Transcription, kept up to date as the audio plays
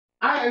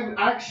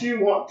I actually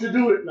want to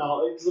do it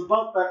now. It's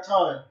about that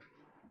time.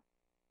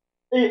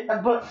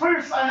 But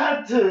first, I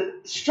had to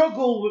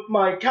struggle with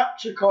my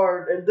capture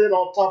card, and then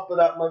on top of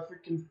that, my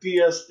freaking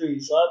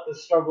PS3. So I had to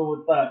struggle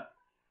with that.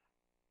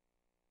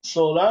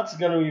 So that's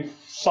gonna be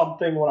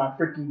something when I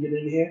freaking get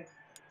in here.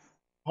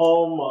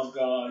 Oh my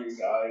god, you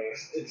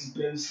guys. It's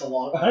been so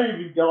long. I didn't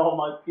even get on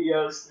my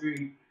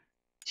PS3.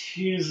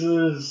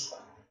 Jesus.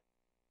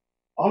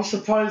 I'm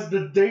surprised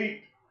the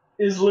date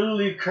is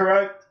literally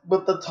correct,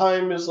 but the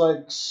time is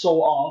like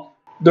so off.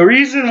 The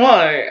reason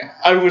why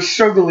I was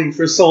struggling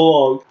for so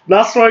long,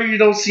 that's why you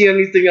don't see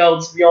anything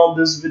else beyond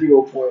this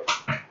video point,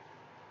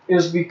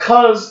 is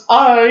because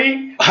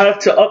I had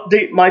to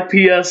update my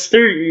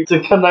PS3 to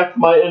connect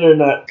my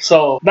internet.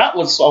 So that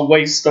was a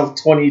waste of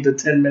 20 to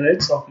 10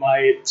 minutes of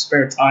my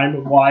spare time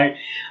of why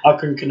I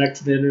couldn't connect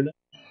to the internet.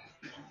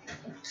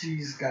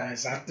 Jeez,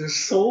 guys, after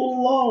so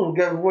long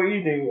of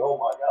waiting, oh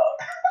my god.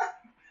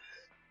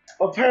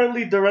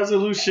 Apparently the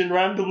resolution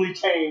randomly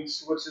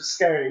changed, which is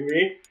scaring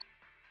me.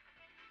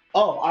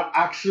 Oh, I'm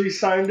actually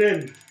signed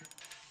in.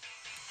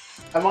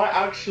 Am I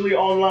actually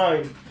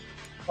online?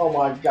 Oh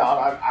my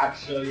god, I'm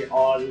actually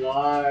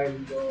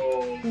online,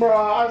 bro.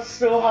 Bruh, I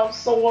still have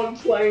someone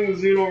playing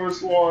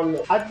Xenoverse 1.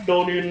 I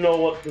don't even know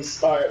what to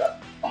start.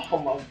 Oh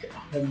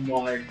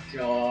my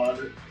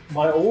god.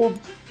 My old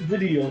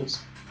videos.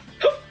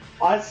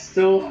 I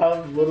still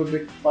have Little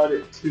Big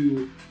Planet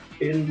 2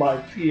 in my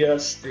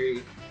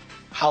PS3.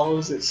 How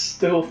is it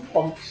still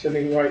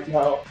functioning right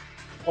now?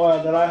 Oh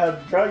yeah, then I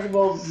had Dragon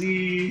Ball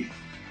Z,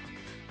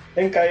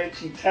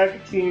 Tenkaichi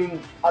Tag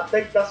Team. I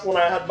think that's when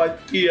I had my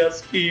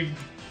PSP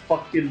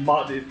fucking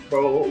modded,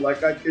 bro.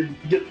 Like I could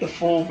get the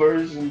full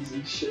versions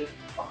and shit.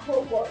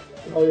 Oh my god.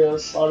 Oh yeah,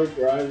 Sonic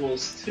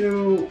Rivals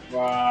 2.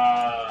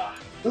 Wow.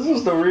 This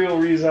is the real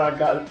reason I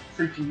got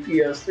freaking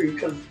PS3,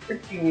 because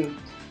freaking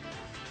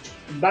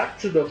Back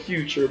to the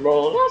Future,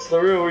 bro. That's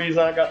the real reason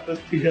I got this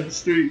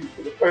PS3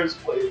 in the first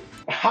place.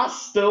 I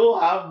still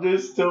have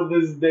this till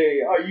this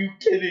day. Are you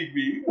kidding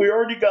me? We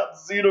already got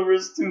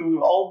Xenoverse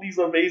 2, all these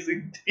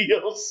amazing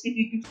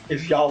DLCs.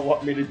 If y'all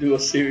want me to do a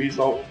series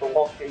on The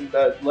Walking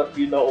Dead, let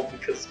me know,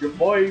 because your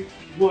boy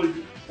would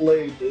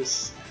play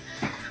this.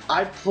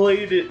 I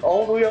played it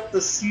all the way up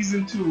to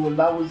season 2,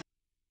 and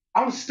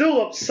I'm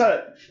still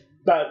upset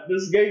that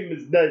this game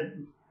is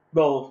dead.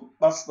 Though,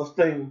 that's the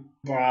thing,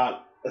 bruh.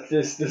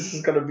 This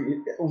is gonna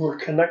be, we're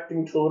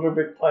connecting to Little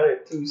Big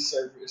Planet 2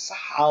 servers.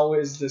 How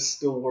is this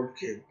still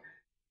working?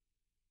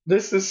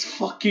 This is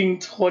fucking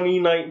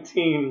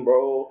 2019,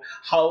 bro.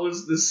 How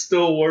is this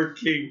still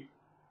working?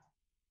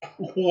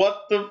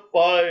 What the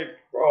fuck,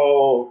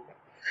 bro?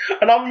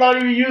 And I'm not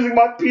even using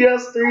my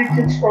PS3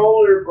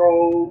 controller,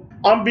 bro.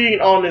 I'm being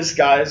honest,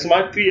 guys.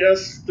 My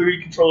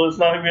PS3 controller is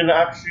not even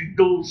actually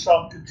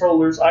DualShock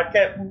controllers. I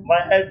can't move my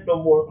head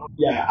no more.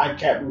 Yeah, I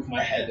can't move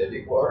my head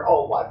anymore.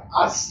 Oh my,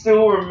 I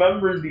still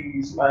remember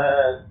these,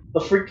 man. The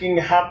freaking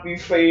happy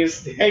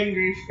face, the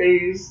angry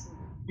face,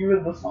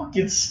 even the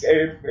fucking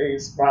scared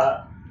face,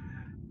 man.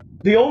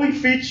 The only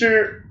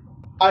feature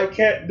I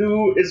can't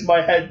do is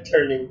my head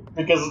turning,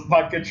 because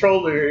my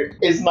controller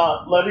is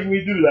not letting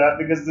me do that,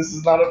 because this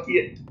is not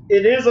it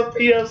is a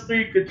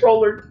PS3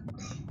 controller,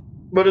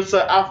 but it's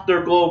an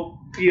Afterglow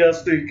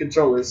PS3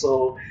 controller,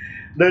 so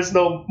there's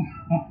no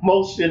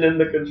motion in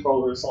the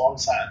controller, so I'm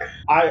sad.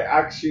 I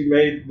actually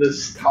made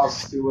this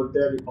costume with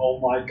Danny. Oh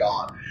my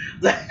god.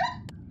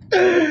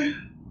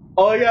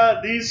 Oh yeah,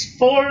 these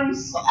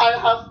forms, I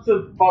have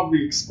to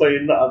probably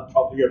explain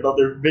probably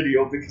another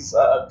video, because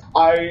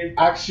I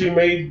actually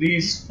made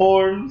these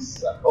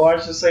forms, or I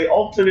should say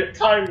alternate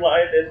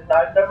timeline, and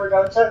I never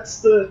got a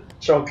chance to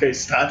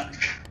showcase that.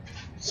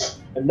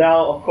 And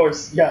now, of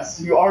course, yes,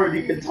 you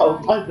already can tell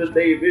by the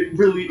name, it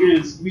really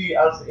is me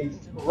as a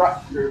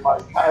director.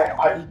 Like,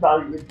 I'm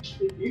not even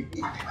kidding.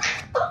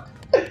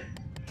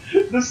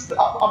 This,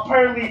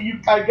 apparently,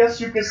 I guess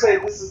you could say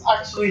this is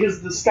actually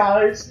his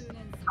disguise.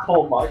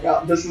 Oh my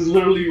god, this is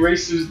literally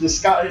Racer's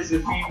disguise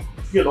if he,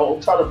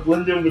 try to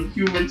blend in with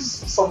humans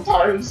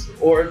sometimes,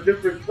 or a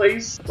different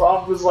place. So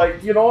I was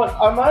like, you know what,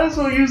 I might as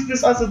well use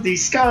this as a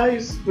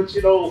disguise, but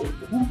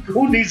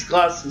who needs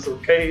glasses,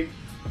 okay?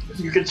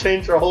 You can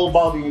change your whole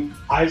body.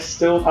 I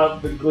still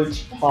have the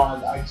glitch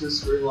pod, I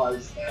just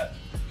realized that.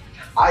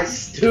 I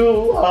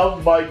still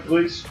have my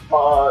glitch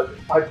pod.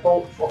 I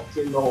don't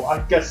fucking know. I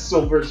guess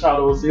Silver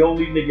Shadow is the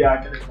only nigga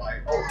I can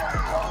invite. Oh my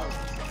god.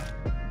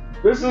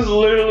 This is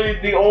literally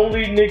the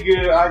only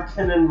nigga I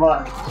can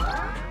invite.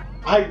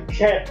 I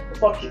can't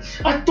fucking.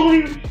 I don't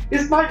even.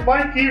 Is my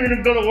mic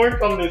even gonna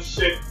work on this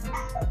shit?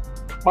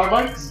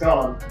 My mic's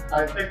gone.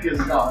 I think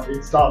it's gone.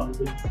 It's done.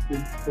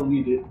 It's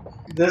deleted.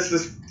 This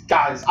is.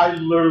 Guys, I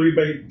literally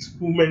made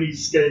too many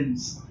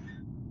skins.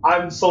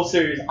 I'm so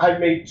serious. I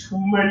made too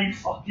many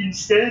fucking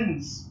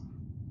skins.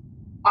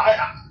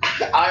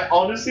 I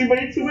honestly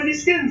made too many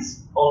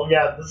skins. Oh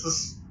yeah,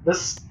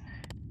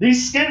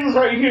 these skins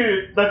right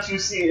here that you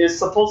see is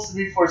supposed to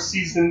be for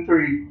season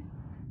 3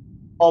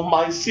 on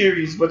my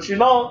series, but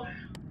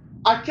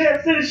I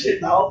can't finish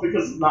it now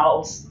because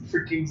now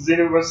freaking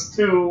Xenoverse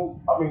 2,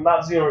 I mean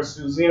not Xenoverse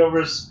 2,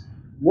 Xenoverse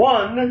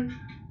 1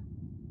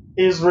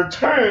 is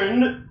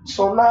returned,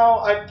 so now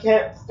I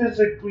can't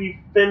physically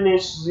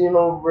finish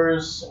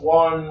Xenoverse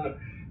 1,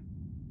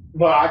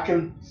 but I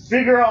can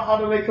figure out how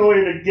to make a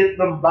way to get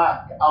them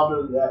back out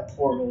of that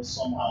portal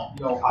somehow.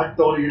 Yo, I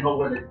don't even know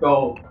where to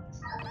go.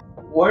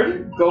 Where to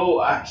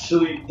go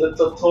actually? The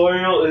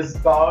tutorial is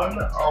gone.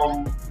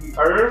 The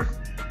Earth.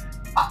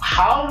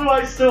 How do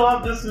I still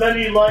have this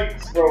many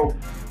likes, bro?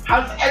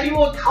 Has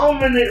anyone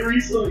commented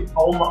recently?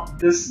 Oh my,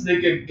 this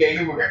nigga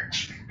gamer.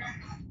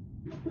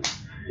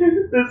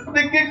 This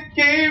nigga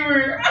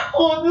gamer.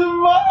 What the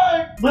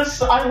fuck?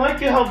 Listen, I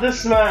like it how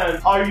this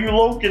man, are you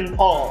Logan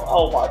Paul?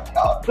 Oh my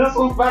god. This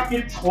was back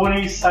in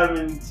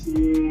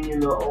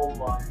 2017. Oh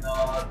my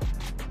god.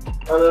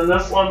 And then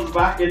this one's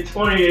back in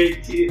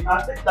 2018.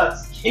 I think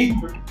that's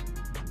gamer.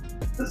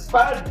 This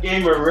bad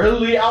gamer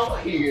really out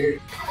here.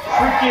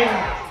 Freaking,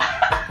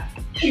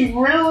 he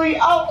really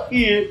out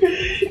here.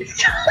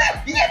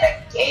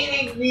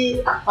 Dedicating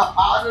me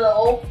on an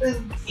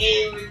open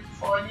game in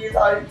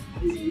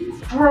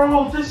 2019.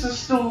 Bro, this is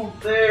still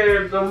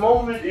there. The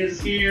moment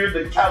is here.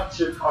 The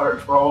capture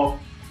card, bro.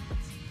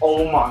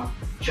 Oh my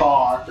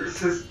god,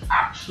 this is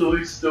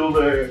actually still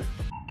there.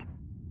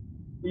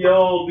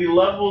 Yo, the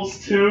levels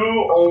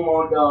too. Oh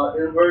my god,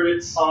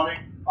 inverted Sonic.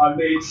 I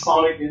made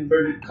Sonic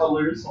inverted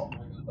colors. Oh my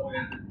god, oh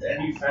yeah, the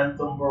Danny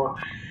Phantom, bro.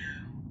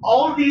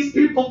 All of these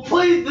people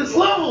played this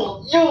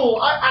level. Yo,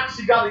 I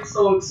actually got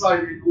so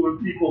excited when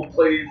people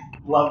played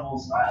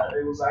levels, man.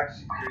 It was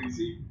actually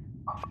crazy.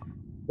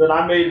 Then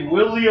I made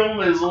William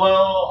as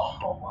well.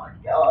 Oh my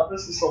god,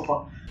 this is so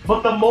fun.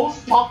 But the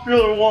most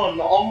popular one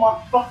on my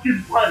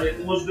fucking planet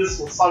was this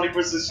one, Sonic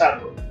vs.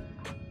 Shadow.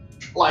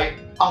 Like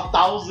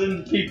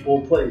 1,000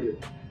 people played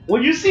it.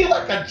 When you see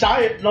like a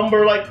giant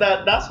number like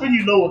that, that's when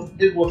you know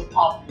it was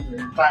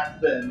popular back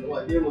then.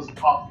 Like it was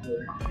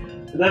popular.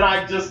 And then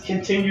I just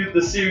continued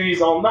the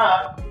series on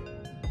that,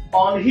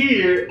 on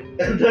here,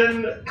 and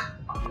then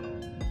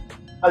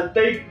I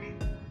think,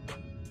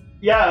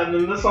 yeah, and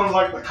then this one's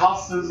like the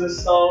costumes and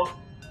stuff,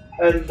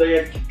 and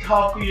they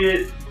copy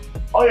it.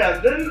 Oh yeah,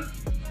 then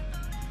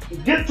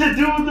get to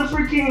do the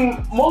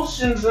freaking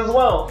motions as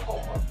well.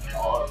 Oh my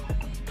god.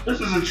 This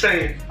is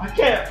insane. I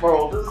can't,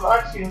 bro. This is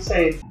actually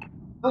insane.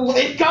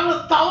 It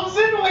got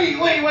 1,000?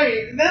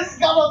 Wait. This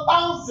got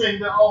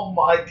 1,000. Oh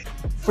my.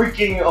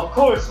 Freaking, of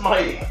course,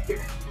 my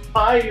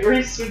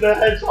Racer the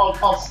Hedgehog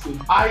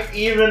costume. I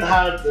even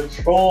had the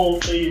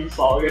troll theme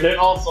song, and it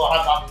also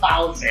has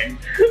 1,000.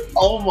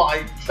 Oh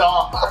my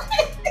god.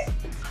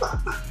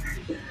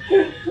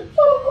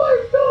 Oh my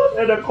god.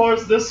 And of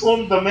course, this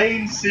one, the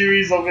main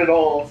series of it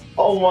all.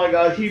 Oh my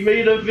god, he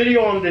made a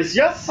video on this.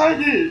 Yes, I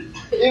did.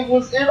 It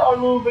was in our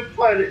Little Big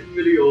Planet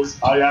videos.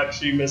 I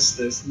actually missed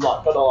this,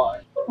 not gonna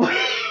lie.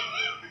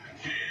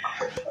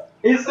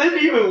 Is it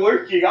even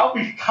working? I'll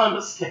be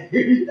kinda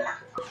scared.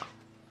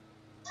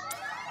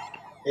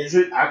 Is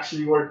it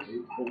actually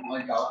working? Oh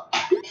my god.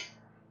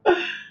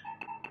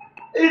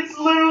 It's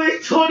literally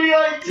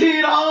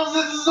 2019. How is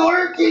this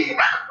working?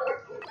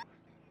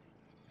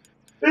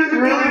 It's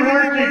really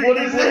working. What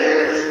is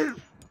this?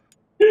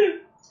 What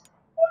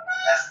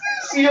is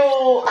this,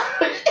 yo?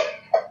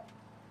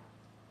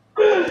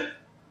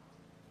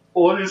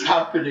 What is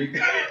happening?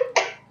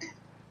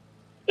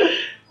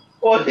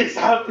 What is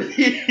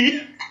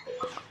happening?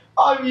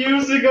 I'm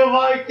using a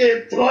mic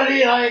in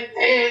 2019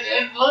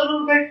 in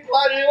Little Big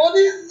Planet. What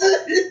is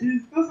this?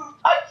 This is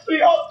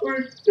actually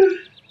awkward.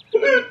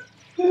 This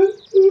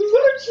is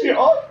actually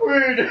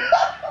awkward.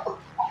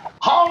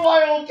 How am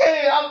I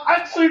okay? I'm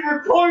actually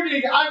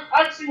recording. I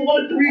actually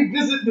wanted to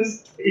revisit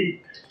this game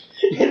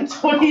in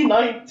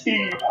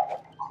 2019.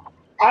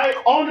 I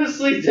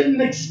honestly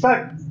didn't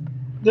expect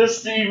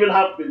this to even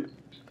happen.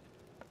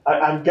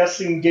 I'm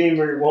guessing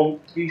Gamer won't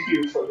be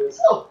here for this.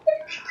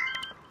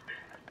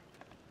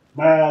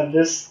 Man,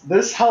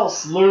 this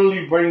house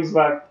literally brings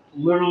back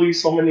literally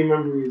so many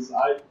memories.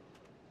 I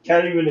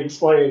can't even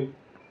explain.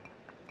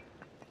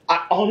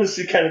 I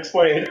honestly can't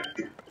explain.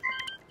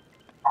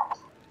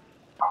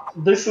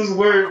 This is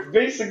where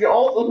basically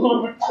all the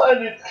Little Big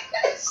Planet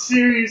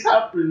series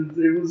happened.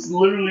 It was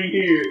literally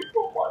here.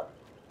 Oh my.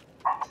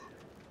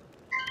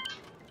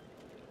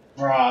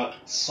 Bruh,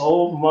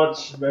 so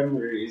much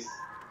memories.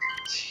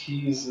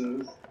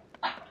 Jesus.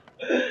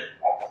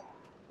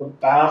 The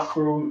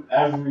bathroom,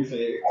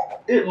 everything.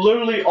 It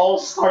literally all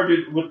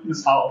started with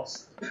this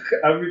house.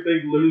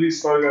 Everything literally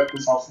started at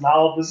this house.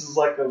 Now this is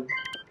like a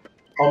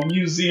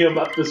museum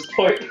at this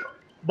point.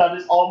 That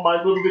is on my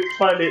Little Big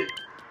Planet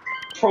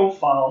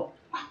profile.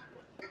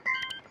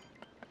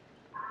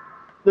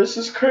 This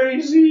is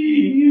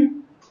crazy.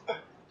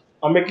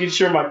 I'm making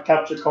sure my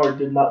capture card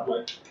did not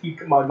like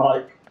peek my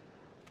mic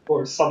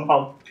or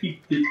somehow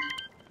peeked it.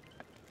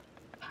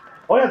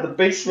 Oh yeah, the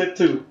basement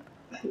too.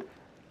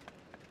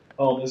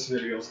 Oh, this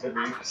video is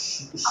gonna be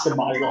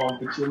semi-long,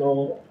 but you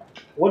know,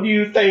 what do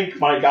you think,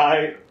 my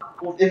guy?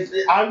 If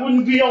I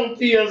wouldn't be on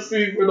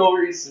PS3 for no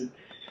reason.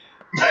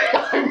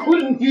 I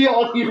wouldn't be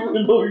on here for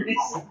no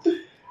reason.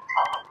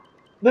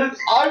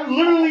 I'm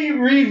literally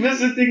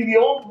revisiting the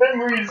old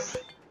memories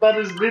that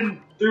has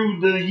been through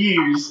the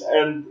years,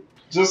 and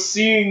just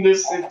seeing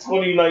this in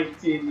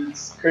 2019,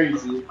 it's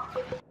crazy.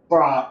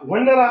 Bruh,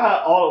 when did I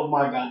have, oh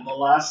my god, the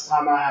last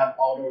time I had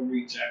auto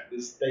reject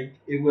this thing,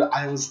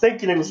 I was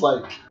thinking it was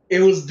like, it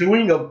was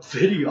doing a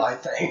video, I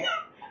think.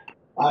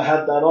 I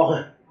had that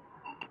on.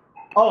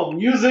 Oh,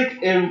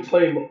 music in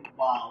play mode.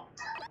 Wow.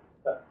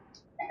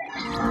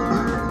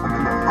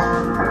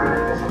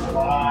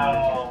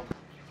 Wow.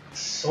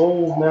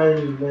 So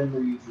many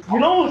memories. You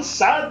know what's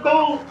sad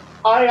though?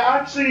 I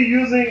actually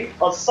using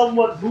a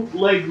somewhat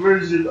bootleg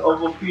version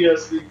of a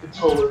PS3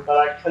 controller, but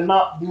I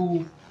cannot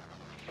move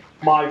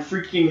my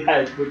freaking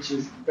head, which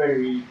is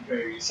very,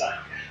 very sad.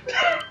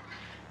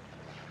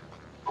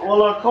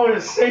 Well, of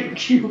course,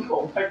 thank you.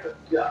 Oh my god,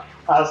 yeah.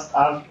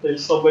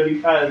 There's so many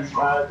fans,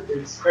 man.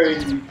 It's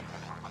crazy.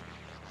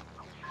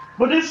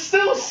 But it's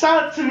still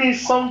sad to me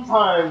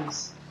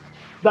sometimes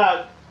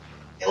that,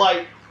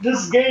 like,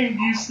 this game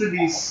used to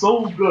be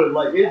so good.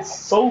 Like, it's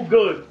so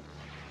good.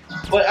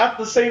 But at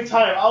the same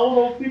time, I don't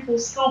know if people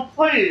still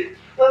play it.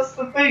 That's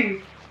the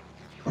thing.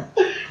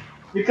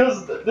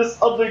 Because this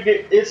other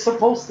game, it's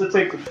supposed to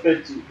take a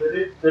fit.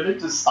 Did it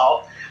just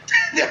stop?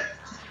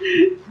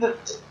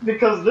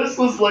 Because this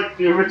was like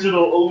the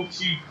original OG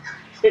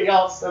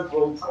Chaos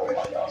Emerald. Oh my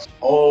gosh.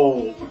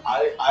 Oh,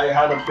 I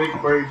had a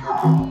big brain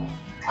moment.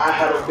 I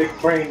had a big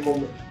brain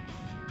moment.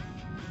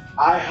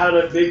 I had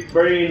a big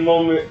brain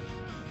moment.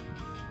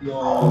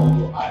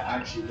 Yo, I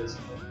actually miss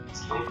playing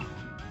this game.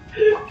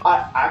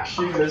 I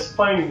actually miss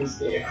playing this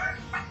game.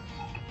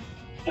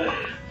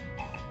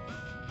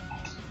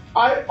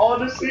 I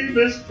honestly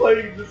miss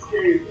playing this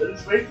game, and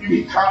it's making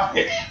me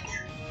cry.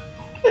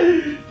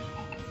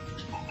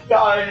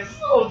 Guys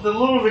of the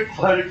Little Big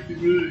Planet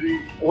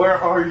community, where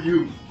are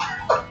you?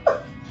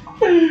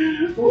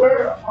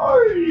 Where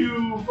are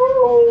you,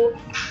 bro?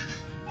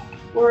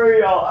 Where are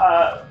y'all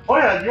at? Oh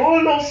yeah, you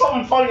wanna know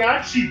something funny? I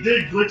actually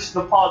did glitch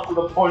the pod to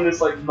the point it's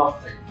like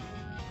nothing.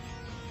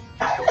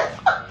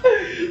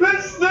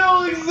 This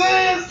still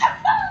exists!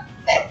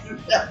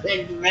 It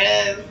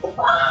exists!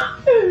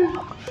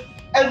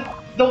 And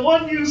the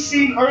one you've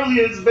seen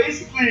earlier is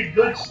basically a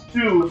glitch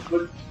too,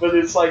 but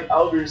it's like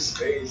outer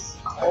space.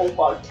 Oh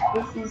my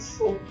god, this is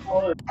so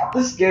fun.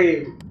 This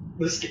game,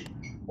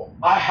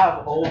 I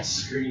have old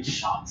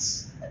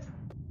screenshots.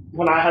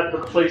 When I had the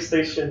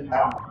PlayStation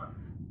camera.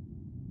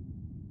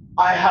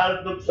 I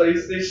had the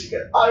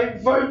PlayStation. I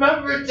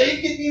remember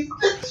taking these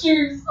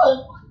pictures.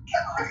 Oh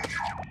my god.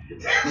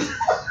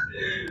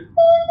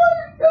 Oh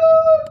my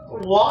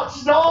god.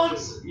 Watch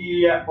Dogs?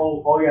 Yeah.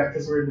 Oh yeah,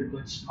 because we're in the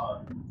glitch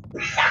pod.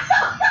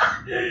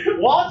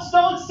 Watch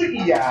Dogs 2?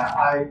 Yeah,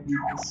 I need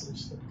to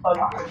switch the pod.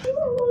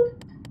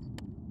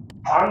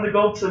 Time to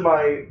go to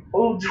my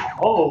OG.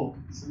 Oh,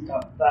 so we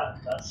got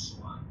that. That's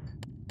one.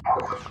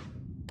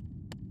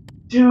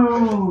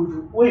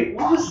 Dude, wait,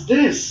 what is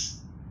this?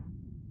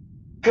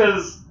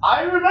 Because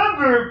I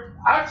remember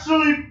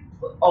actually.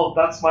 Oh,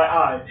 that's my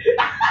eye.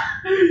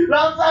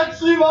 That's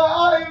actually my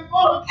eye.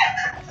 Fuck.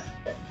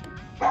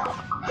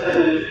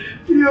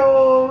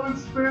 Yo,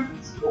 it's been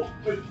so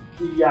good.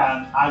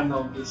 Yeah, I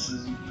know this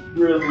is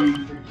really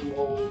freaking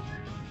old.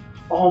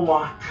 Oh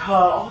my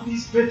god, all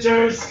these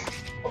pictures.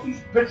 All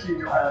these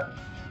pictures I have.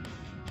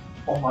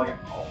 Oh my god.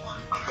 Oh my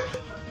god.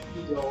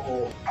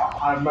 Yo,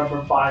 I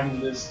remember buying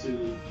this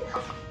too.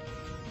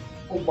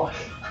 Oh my god.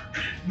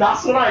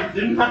 That's when I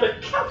didn't have a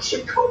capture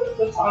code at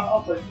the time. I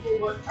was like, you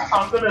know what?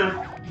 I'm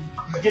gonna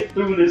get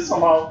through this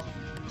somehow.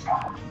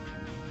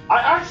 I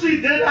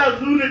actually did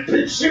have looted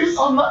pictures,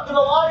 I'm not gonna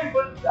lie,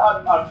 but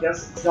I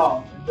guess it's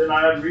gone. And then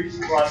I had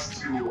Region Class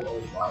 2.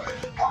 Oh my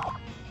god.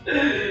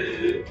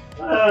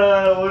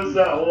 What's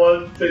that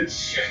one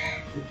picture?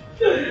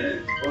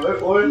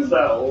 Where's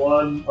that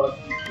one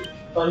fucking picture?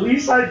 At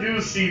least I do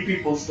see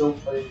people still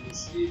playing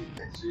this game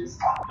pictures.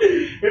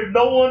 If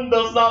no one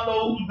does not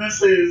know who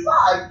this is,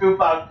 I feel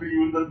bad for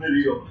you in the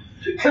video.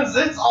 Because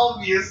it's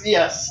obvious,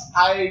 yes.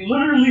 I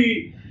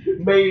literally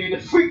made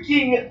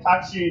freaking,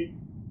 actually,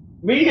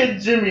 me and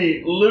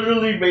Jimmy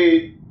literally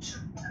made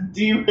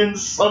Demon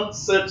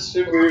Sunset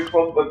Shimmer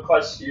from the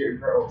Equestria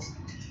Girls.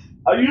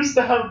 I used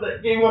to have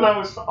that game when I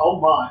was, oh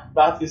my,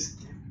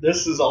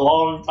 this is a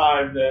long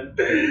time then.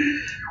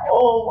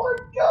 Oh my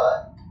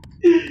god.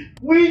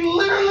 We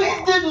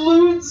literally did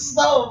loot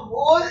stuff.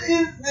 What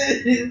is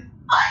this?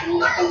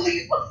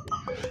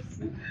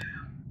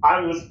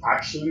 I was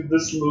actually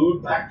this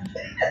lewd back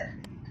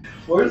then.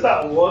 Where's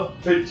that one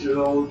picture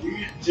though?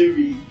 Me and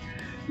Jimmy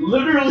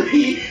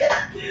literally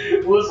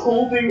was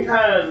holding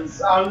hands.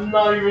 I'm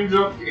not even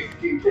joking.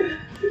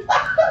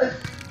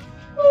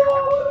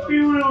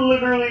 We were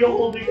literally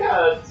holding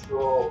hands,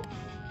 bro.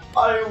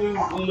 I was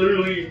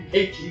literally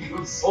making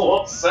him so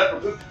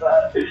upset with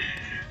that.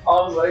 I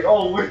was like,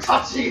 oh, we're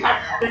touching.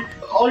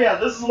 Oh yeah,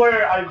 this is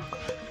where I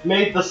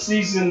made the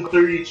season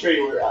 3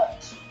 trailer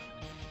at.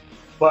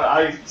 But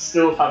I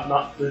still have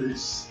not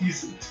finished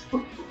season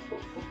 2.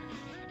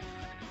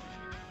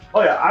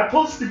 Oh yeah, I'm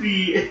supposed to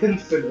be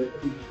infinite.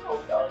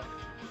 Oh god.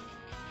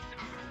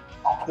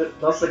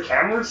 Does the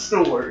camera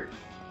still work?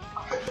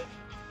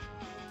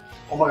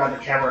 Oh my god,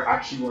 the camera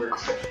actually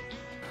works.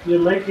 You're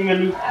making a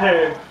new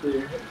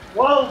character.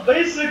 Well,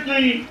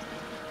 basically,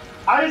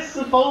 I'm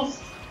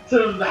supposed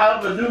to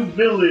have a new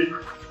villain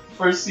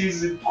for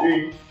season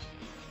 3.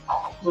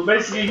 So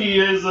basically, he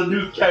is a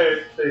new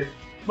character.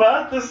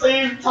 But at the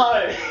same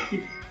time,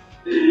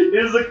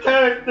 he's a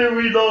character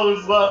we know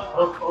as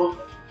well.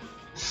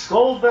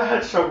 Skull the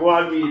Hedgehog,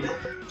 what I mean.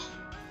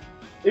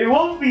 It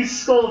won't be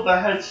Skull the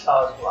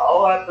Hedgehog,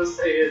 all I have to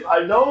say is,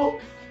 I know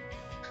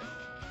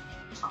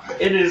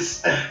it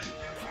is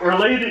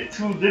related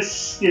to this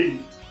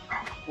skin,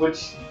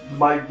 which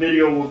my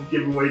video will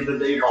give away the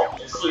name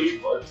obviously,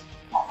 but...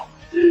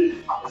 Is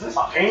this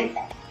a paint?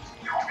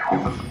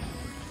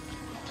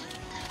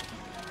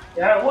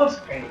 Yeah, it was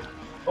paint.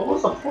 What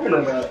was the point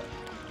of that?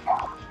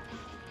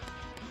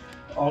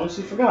 I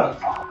honestly forgot.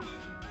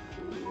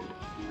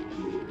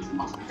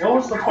 What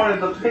was the point of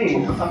the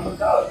paint? I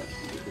forgot.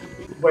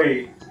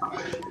 Wait.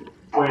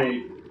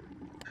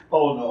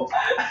 Oh no.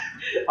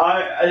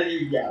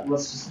 Yeah,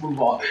 let's just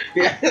move on.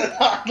 Yeah,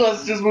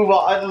 let's just move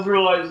on. I just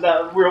realized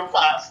that real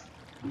fast.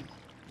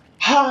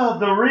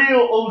 The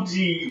real OG,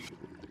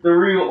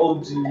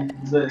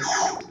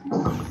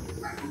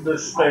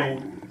 this thing.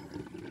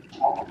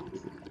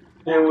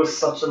 It was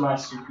such a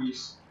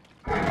masterpiece.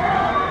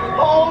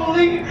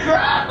 Holy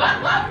crap!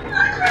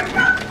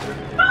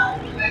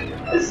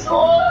 This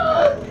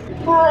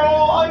one!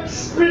 Bro, I'm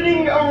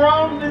spinning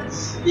around at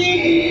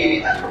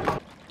speed!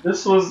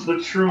 This was the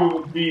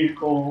true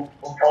vehicle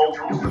of all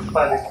these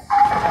planets.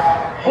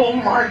 Oh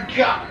my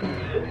god!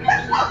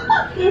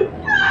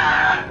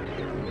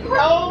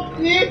 Help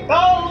me,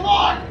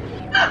 ALOT!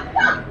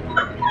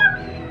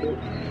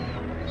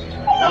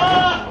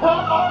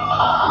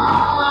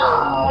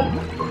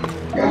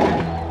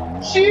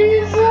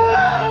 Jesus!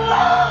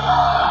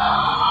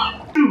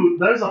 Dude,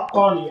 there's a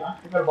bunny. I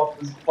forgot about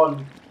this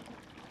bunny.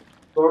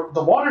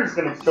 The water is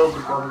gonna kill the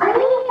bunny.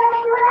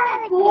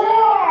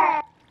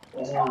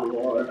 Oh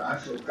lord, I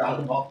forgot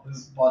about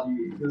this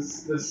bunny.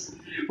 This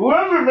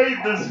whoever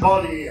made this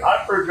bunny,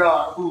 I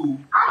forgot who.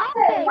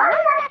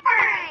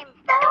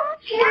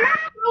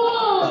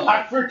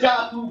 I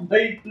forgot who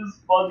made this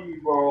bunny,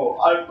 bro.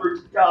 I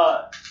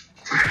forgot.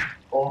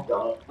 Oh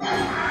god.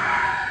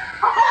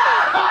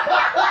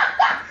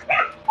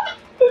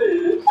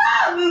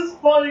 This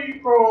bunny,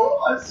 bro.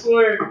 I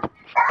swear.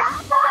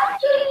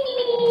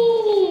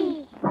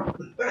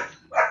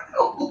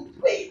 Who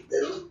made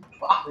this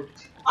bunny?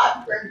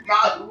 I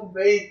forgot who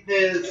made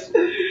this.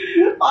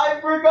 I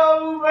forgot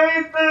who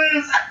made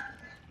this.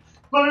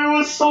 But it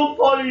was so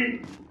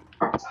funny.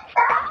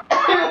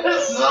 It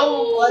was so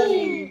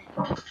funny.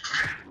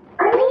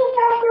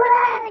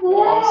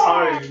 I'm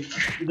sorry.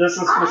 This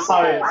is for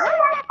science.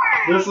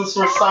 This is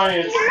for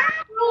science.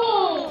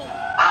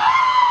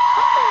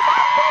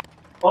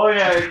 Oh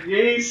yeah,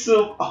 yay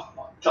so. Oh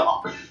my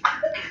god.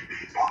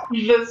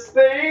 This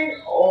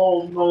thing?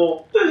 Oh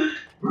no.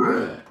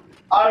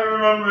 I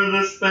remember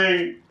this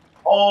thing.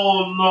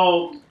 Oh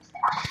no.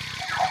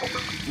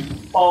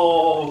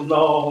 Oh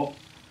no.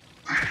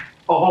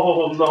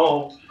 Oh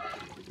no.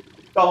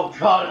 Oh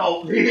god,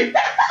 help me.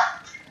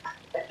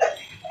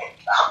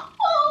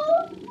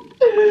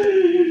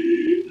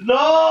 No!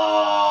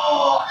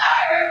 I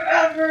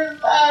remember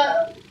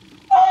that!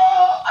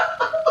 Oh,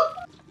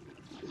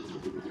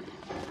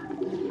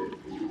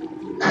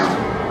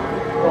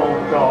 oh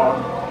god.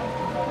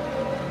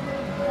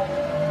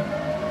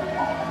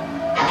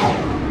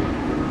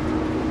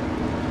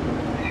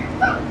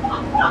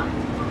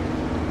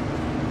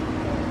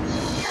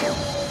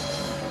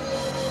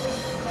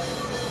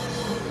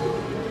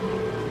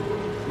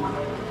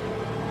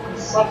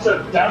 Such a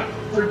damn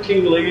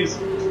freaking lazy.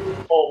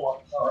 Oh my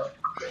god.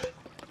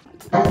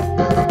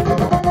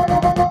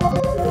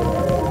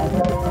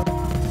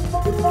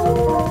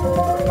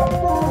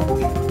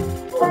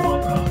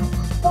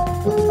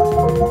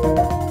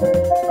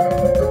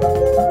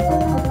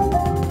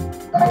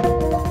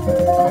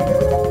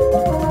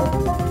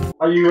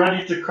 Are you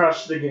ready to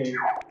crush the game?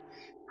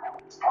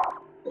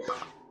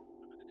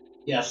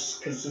 Yes,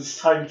 because it's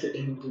time to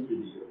end the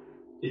video.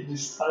 It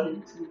is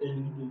time to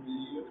end the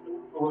video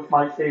with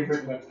my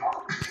favorite weapon.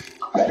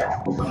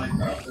 Oh my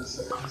god, this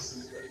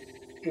is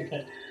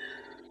great.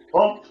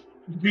 Well,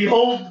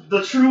 behold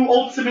the true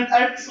ultimate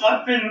X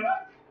weapon!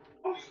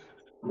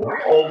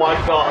 Oh my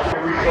god,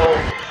 here we go.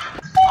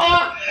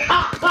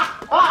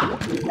 Oh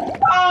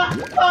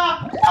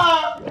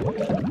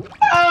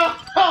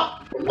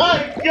my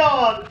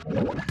god!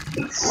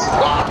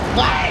 Stop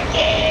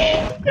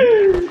fighting!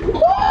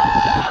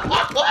 Oh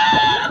my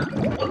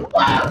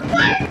god!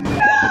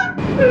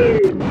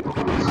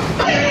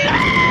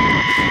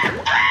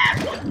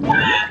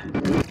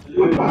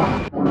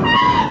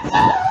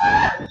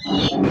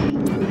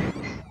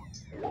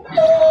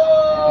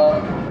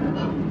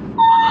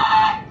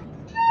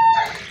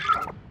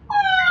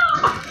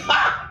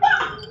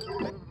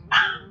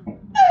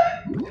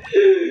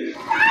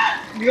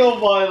 Oh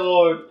my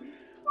lord.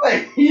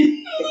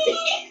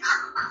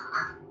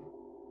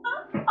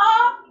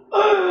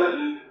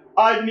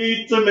 I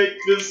need to make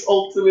this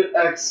Ultimate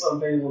X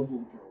available,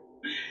 bro.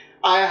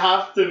 I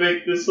have to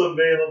make this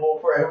available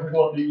for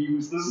everyone to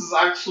use. This is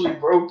actually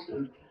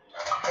broken.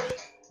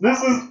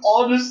 This is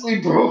honestly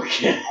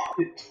broken.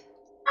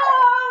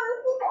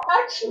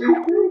 Actually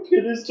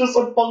broken. It's just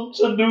a bunch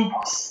of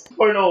nukes.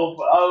 Or no,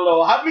 I don't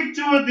know. Having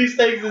two of these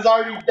things is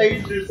already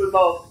dangerous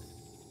enough.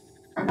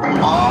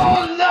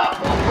 Oh no!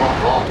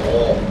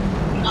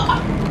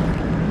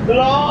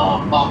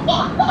 No!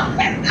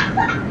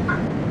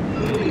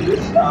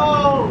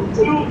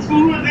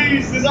 Two of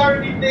these is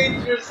already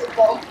dangerous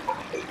enough.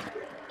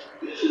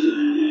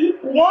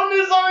 One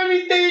is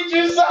already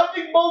dangerous.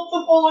 Having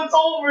multiple, it's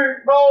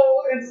over.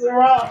 No, it's a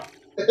wrap.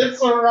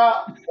 It's a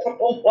wrap.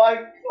 Oh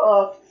my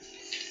god.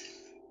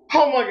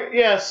 Oh my god.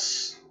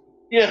 Yes.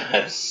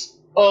 Yes.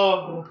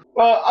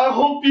 I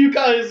hope you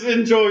guys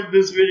enjoyed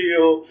this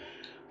video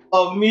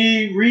of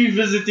me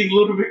revisiting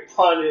Little Big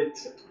Planet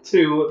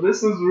 2.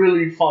 This is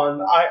really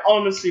fun. I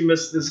honestly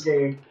miss this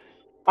game.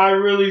 I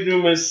really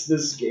do miss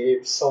this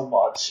game so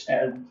much,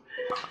 and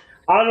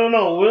I don't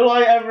know, will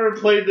I ever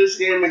play this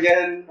game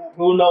again?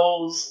 Who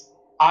knows?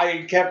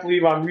 I can't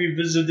believe I'm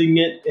revisiting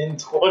it in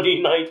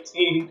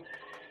 2019,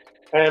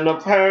 and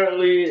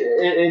apparently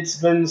it's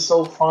been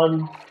so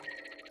fun.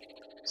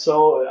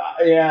 So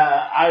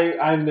yeah,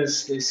 I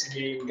miss this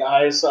game,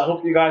 guys. So I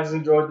hope you guys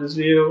enjoyed this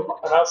video,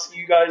 and I'll see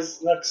you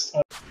guys next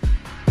time.